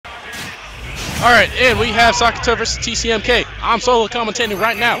Alright, and we have Sakuto versus TCMK. I'm solo commentating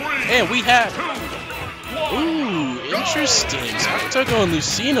right now. And we have... Ooh, interesting. Sakuto going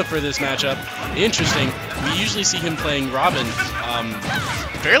Lucina for this matchup. Interesting. We usually see him playing Robin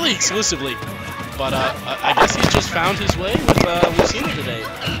fairly exclusively. But I guess he's just found his way with Lucina today.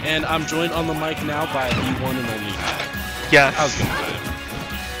 And I'm joined on the mic now by the one and only Pat. Yes. How's it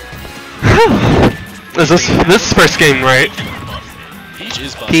going? Is this first game, right? Peach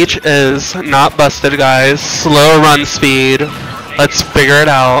is busted. Peach is not busted, guys. Slow run speed. Let's figure it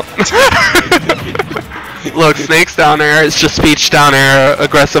out. Look, Snake's down air. It's just Peach down air.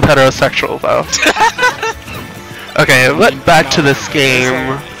 Aggressive heterosexual, though. Okay, but back to this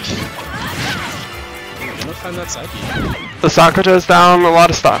game. The Sakuto's down a lot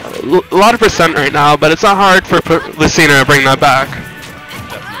of percent right now, but it's not hard for Lucina to bring that back.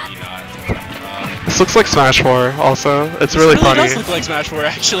 Definitely not. This looks like Smash 4 also. It's really funny. It does look like Smash 4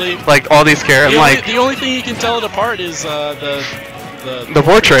 actually. Like all these characters, like the only thing you can tell it apart is the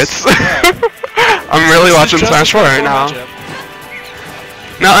portraits. Yeah. I'm really watching Smash 4 right now.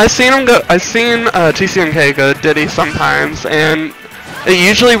 Now I've seen TCMK go Diddy sometimes, and it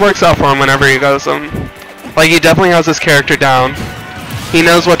usually works out for him whenever he goes them. Like he definitely has his character down. He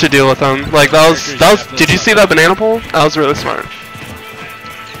knows what to do with them. Like that was. Did you see that banana pole? That was really smart.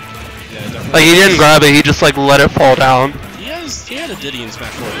 Like he didn't grab it. He just like let it fall down. He had a Diddy in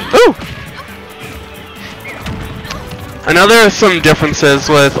Smash 4. Ooh. I know there are some differences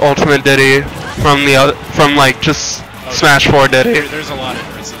with Ultimate Diddy from like just Smash 4 Diddy. There's a lot of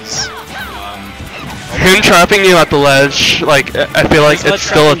differences. Him trapping you at the ledge, like I feel like it's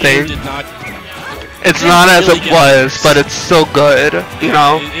still a thing. It's not as it was, but it's still good, you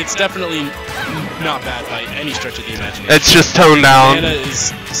know? It's definitely not bad by any stretch of the imagination. It's just toned down. Banana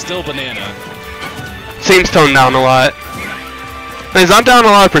is still banana. Seems toned down a lot. He's not down a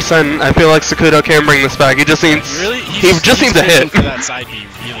lot of percent. I feel like Sakuto can bring this back. He just needs he just needs a hit. For that side B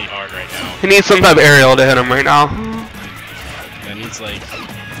really hard right now. He needs some type of aerial to hit him right now. And needs like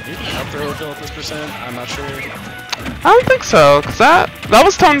maybe up throw will fill at this percent. I'm not sure. I don't think so, cause that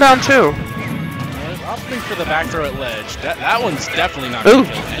was toned down too. Opting for the back throw at ledge. That one's definitely not going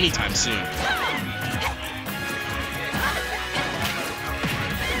to kill anytime soon.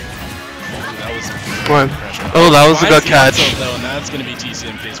 That was a good catch. Though, and that's going to be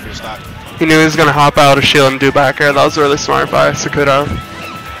TCMK's first stock. He knew he was going to hop out of shield and do back air. That was really smart by Sakuto.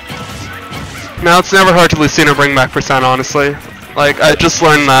 Now it's never hard to Lucina bring back percent, honestly. Like, I just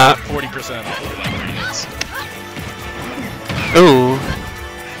learned that. 40% off of like 3 hits. Ooh.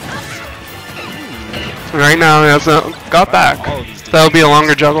 Right now he hasn't got back. That would be a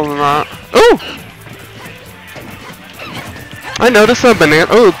longer juggle than that. Ooh! I noticed that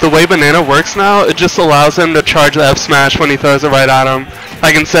the way Banana works now, it just allows him to charge the F smash when he throws it right at him.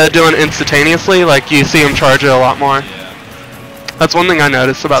 Like instead of doing it instantaneously, like you see him charge it a lot more. Yeah. That's one thing I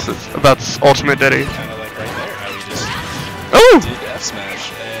noticed about this Ultimate Diddy. Kinda like right there, how he just did F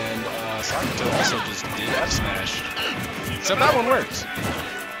smash, and Sakuto also just did F smash. Except that one works.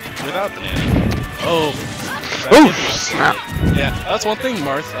 Without Banana. Oh, snap. Yeah, that's one thing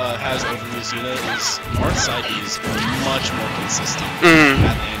Marth has over Lucina is Marth's side B is much more consistent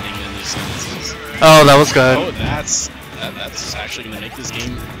at landing than Lucina's is. Oh, that was good. Oh, that's actually going to make this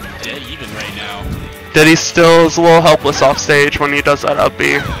game dead even right now. Diddy still is a little helpless off stage when he does that up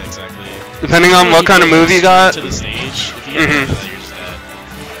B. Yeah, exactly. Depending on what kind of move you got. To the stage, if you get that,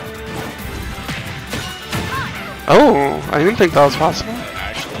 Oh, I didn't think that was possible.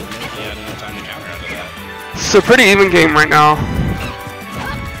 It's a pretty even game right now.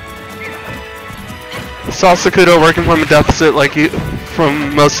 Saw Sakuto working from a deficit like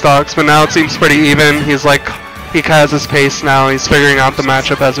from most stocks, but now it seems pretty even. He's like, he has his pace now. He's figuring out the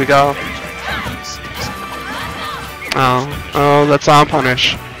matchup as we go. Oh, that's on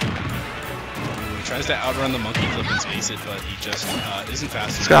punish. He tries to outrun the monkey flip and space it, but he just isn't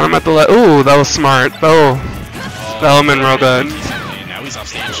fast. He's got him at the ooh, that was smart. Oh, that would have been real good. Now he's off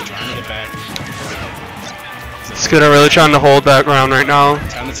stage trying to get back. Sakuto really trying to hold that ground right now.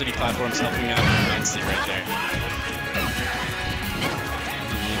 Town and City platforms helping out immensely right there.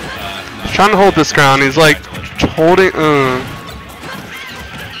 He's trying to hold this ground. He's like holding.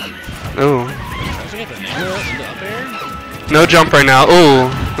 Ooh. No jump right now. Ooh,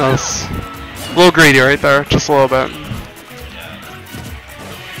 that was a little greedy right there. Just a little bit. Yeah.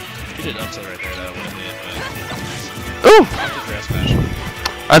 If he did upset right there, that would have hit, but... Ooh!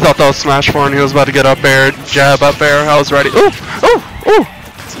 I thought that was Smash 4 and he was about to get up air, jab up air. I was ready. Ooh! Ooh! Ooh!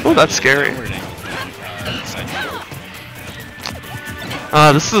 Ooh, that's scary.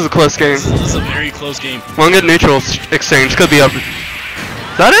 This is a close game. This is a very close game. One good neutral exchange. Could be up. Is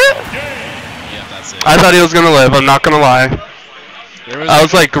that it? Yeah, that's it. I thought he was gonna live. I'm not gonna lie. I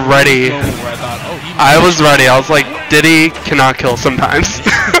was like ready. I was ready. I was like, Diddy cannot kill sometimes.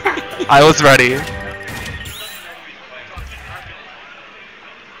 I was ready. I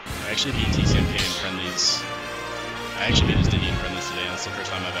actually beat tcmk in friendlies. I actually beat his Diddy in friendlies today. That's the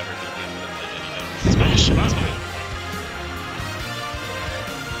first time I've ever beat him in like anything. Smash.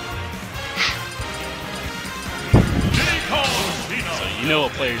 So you know a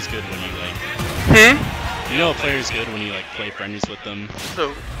player's good when you like. You know a player's good when you like play friendlies with them.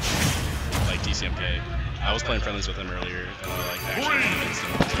 So. Like tcmk. I was playing friendlies with him earlier, and I like actually went against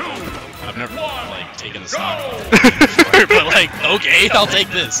him. I've never like taken the stock before, but like, okay, I'll take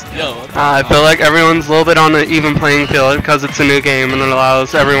this. Yo. I feel like everyone's a little bit on an even playing field because it's a new game and it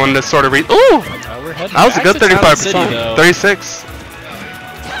allows everyone to sort of read. Ooh, that was a good 35%. 36.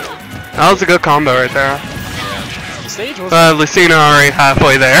 That was a good combo right there. Yeah. The stage was. Lucina already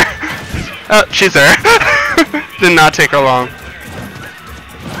halfway there. Oh, she's there. Did not take her long.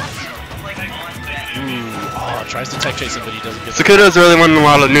 Tries to tech chase him, but he doesn't get. Sakuto's really winning a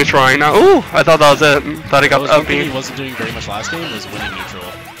lot of neutral right now. Ooh, I thought that was it. Thought he got the up B. He wasn't doing very much last game. Was winning neutral,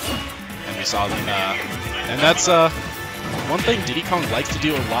 and we saw that. And that's one thing Diddy Kong likes to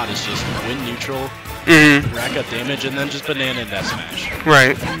do a lot is just win neutral, rack up damage, and then just banana and F smash.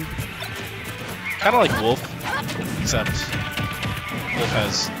 Right. Kind of like Wolf, except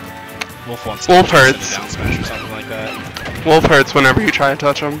Wolf wants to Wolf hurts. down smash or something like that. Wolf hurts whenever you try to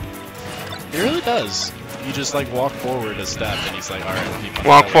touch him. He really does. You just like walk forward a step, and he's like, "All right, let me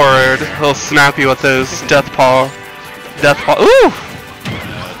walk forward." He'll snap you with his death paw. Death paw. Ooh!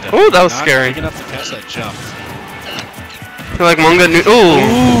 Ooh, that was scary. Big enough to catch that jump. I feel like Manga knew.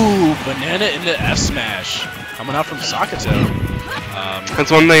 Ooh, banana into F smash coming out from Sakuto. That's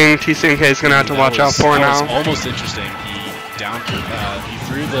one thing tcmk is gonna have to watch out for now. That was almost interesting. He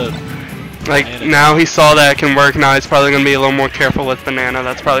threw the. Like now he saw that it can work. Now he's probably gonna be a little more careful with banana.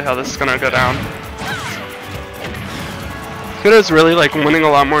 That's probably how this is gonna go down. Sakuto's really like winning a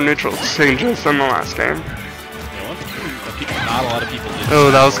lot more neutral exchanges than the last game. Not a lot of people did. Oh,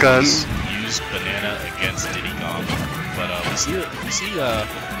 that was good. Use banana against Diddy Kong, but we see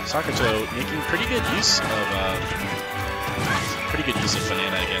Sakuto making pretty good use of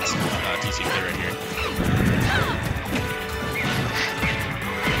banana against tcmk right here.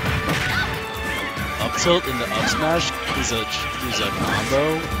 Up tilt in the up smash is a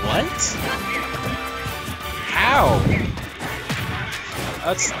combo. What? How?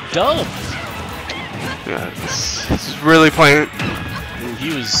 That's dumb. Yeah, it's really playing. Ooh,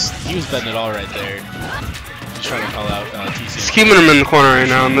 he was betting it all right there. Just trying to call out TCMK. He's keeping him in the corner right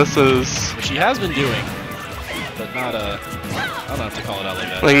now, and this is. Which he has been doing, but not I don't have to call it out like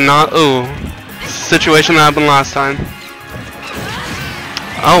that. Like not situation that happened last time.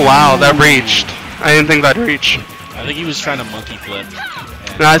 Oh wow, that reached. I didn't think that'd reach. I think he was trying to monkey flip.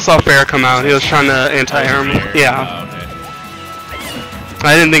 And I saw Fair come out. He was trying to anti-air him. Yeah. Oh, okay.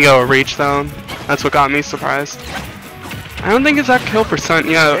 I didn't think it would reach though. That's what got me surprised. I don't think it's that kill percent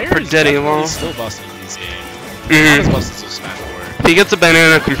yet for Diddy. Well, he's still busted in this game. Not as busted as Smash 4. If he gets a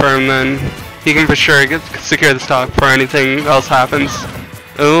banana confirmed, then he can for sure secure the stock before anything else happens.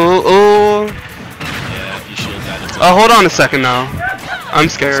 Oh. Yeah, if you shield that. Oh, hold on a second now. I'm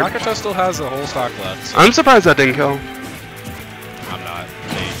scared. Sakuto still has a whole stock left. So I'm surprised that didn't kill. I'm not.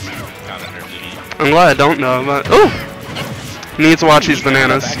 They kind of nerfed Diddy. I'm glad I don't know, but needs to watch these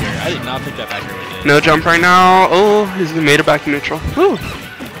bananas. I did not think that back air would hit. No jump right now. Oh, he's made it back to neutral. Ooh.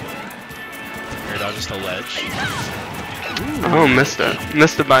 Air dodge just a ledge. Oh, missed it.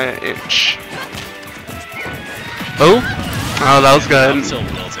 Missed it by an inch. Oh, that was good.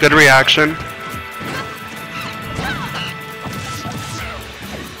 Good reaction.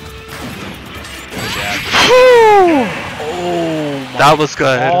 Oh, that was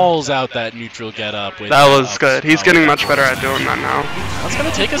good. Balls out that neutral get up. With that was good. He's getting much better at doing that now. That's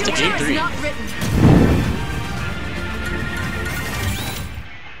gonna take us to game 3.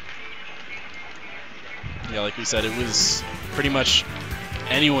 Yeah, like we said, it was pretty much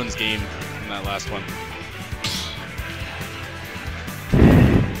anyone's game in that last one.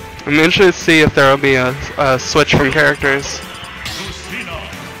 I'm interested to see if there will be a switch from characters.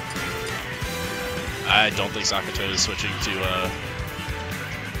 I don't think Sakuto is switching to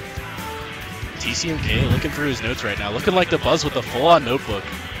tcmk. Looking through his notes right now, looking like the Buzz with the full-on notebook.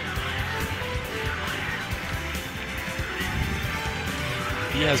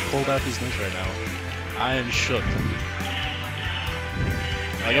 He has pulled out his notes right now. I am shook.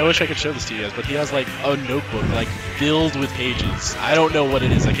 Like, I wish I could show this to you guys, but he has like a notebook like filled with pages. I don't know what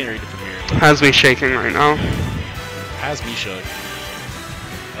it is. I can't read it from here. Has me shaking right now. Has me shook.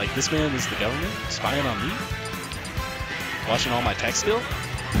 Like, this man is the government spying on me? Watching all my tech skill?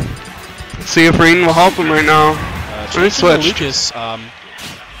 See if Reen will help him right now. Let me switch. Lucas,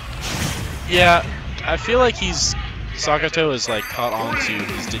 yeah, I feel like Sakuto is like caught on to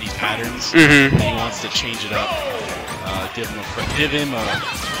his Diddy's patterns, and he wants to change it up. Give him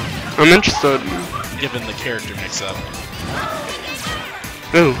I'm interested. Give him the character mix-up.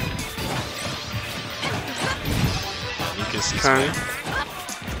 Ooh. Lucas is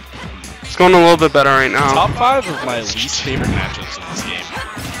It's going a little bit better right now. Top 5 of my least favorite matchups in this game.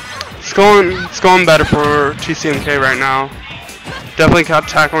 It's going better for tcmk right now. Definitely kept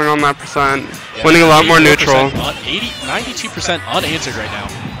tackling on that percent. Yeah, winning a lot more neutral. 92% unanswered right now.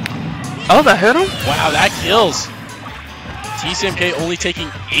 Oh, that hit him? Wow, that kills. tcmk only taking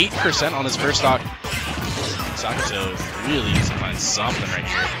 8% on his first stock. Sakuto really needs to find something right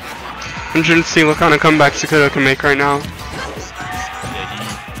here. I'm interested to see what kind of comeback Sakuto can make right now.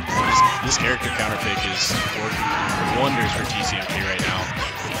 Yeah, this character counter pick is working wonders for tcmk right now.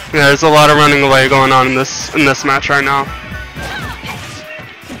 Yeah, there's a lot of running away going on in this match right now.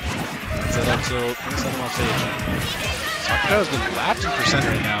 Sakuto has been lapped in percent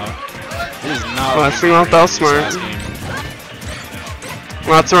right now. It is not. Blasting off that smart.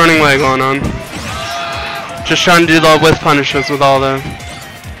 Lots of running away going on. Just trying to do the whiff punishes with all the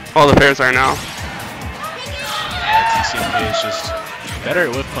pairs right now. Yeah, tcmk is just better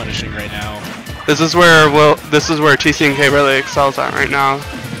at whiff punishing right now. This is where tcmk really excels at right now.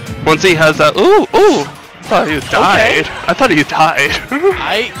 Once he has that, ooh! I thought you died. Okay. I thought you died.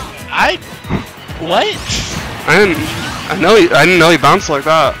 What? I didn't know he bounced like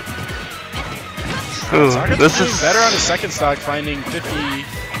that. Ooh, this is better on his second stock, finding 50.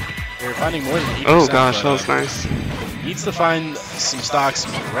 They're finding more than 8%. Oh gosh, that was nice. Needs to find some stocks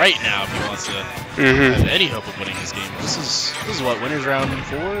right now if he wants to have any hope of winning this game. This is what, winners round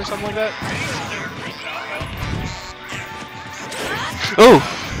 4 or something like that. Oh.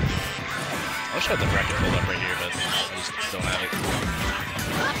 I wish I had the bracket pulled up right here, but I just don't have it.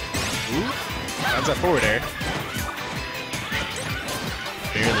 Ooh, finds that forward air.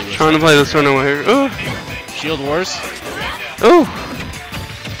 Barely. Trying to play this one away. Ooh. Shield wars. Ooh.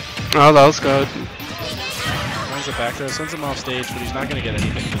 Oh, that was good. Finds it back there, sends him off stage, but he's not going to get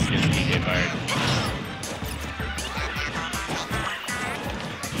anything because he gets DK fired.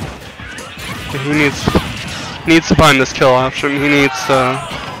 He needs to find this kill option. He needs to.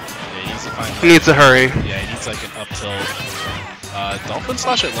 He needs to hurry. Yeah, he needs like an up tilt. Dolphin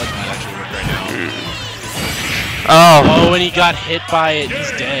slash at ledge might actually work right now. Oh, and he got hit by it.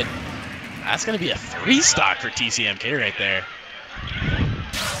 He's dead. That's going to be a 3 stock for tcmk right there.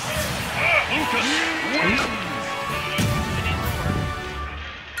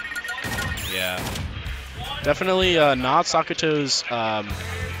 Yeah. Definitely not Sakuto's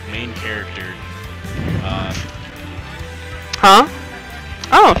main character. Huh?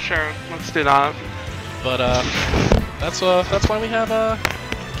 Oh, sure. Let's do that. But that's why we have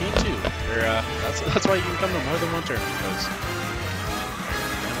game 2. Or that's why you can come to more than one tournament, because I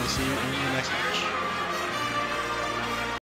want to see you in the next match.